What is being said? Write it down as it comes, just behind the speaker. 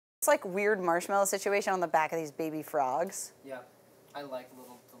It's like weird marshmallow situation on the back of these baby frogs. Yeah, I like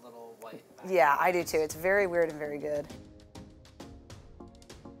the little white. Yeah, I do too. It's very weird and very good.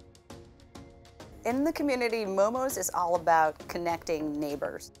 In the community, Momo's is all about connecting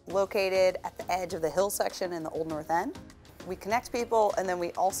neighbors. Located at the edge of the hill section in the Old North End. We connect people, and then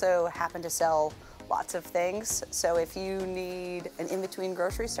we also happen to sell lots of things. So if you need an in-between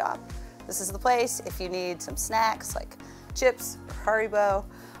grocery shop, this is the place. If you need some snacks like chips, Haribo,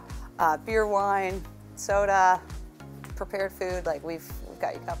 beer, wine, soda, prepared food, like we've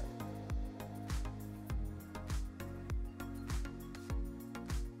got you covered.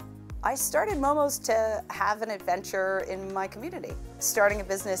 I started Momo's to have an adventure in my community. Starting a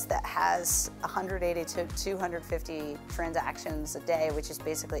business that has 180 to 250 transactions a day, which is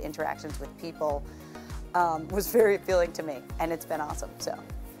basically interactions with people, was very appealing to me, and it's been awesome, so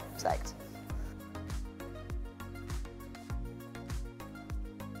psyched.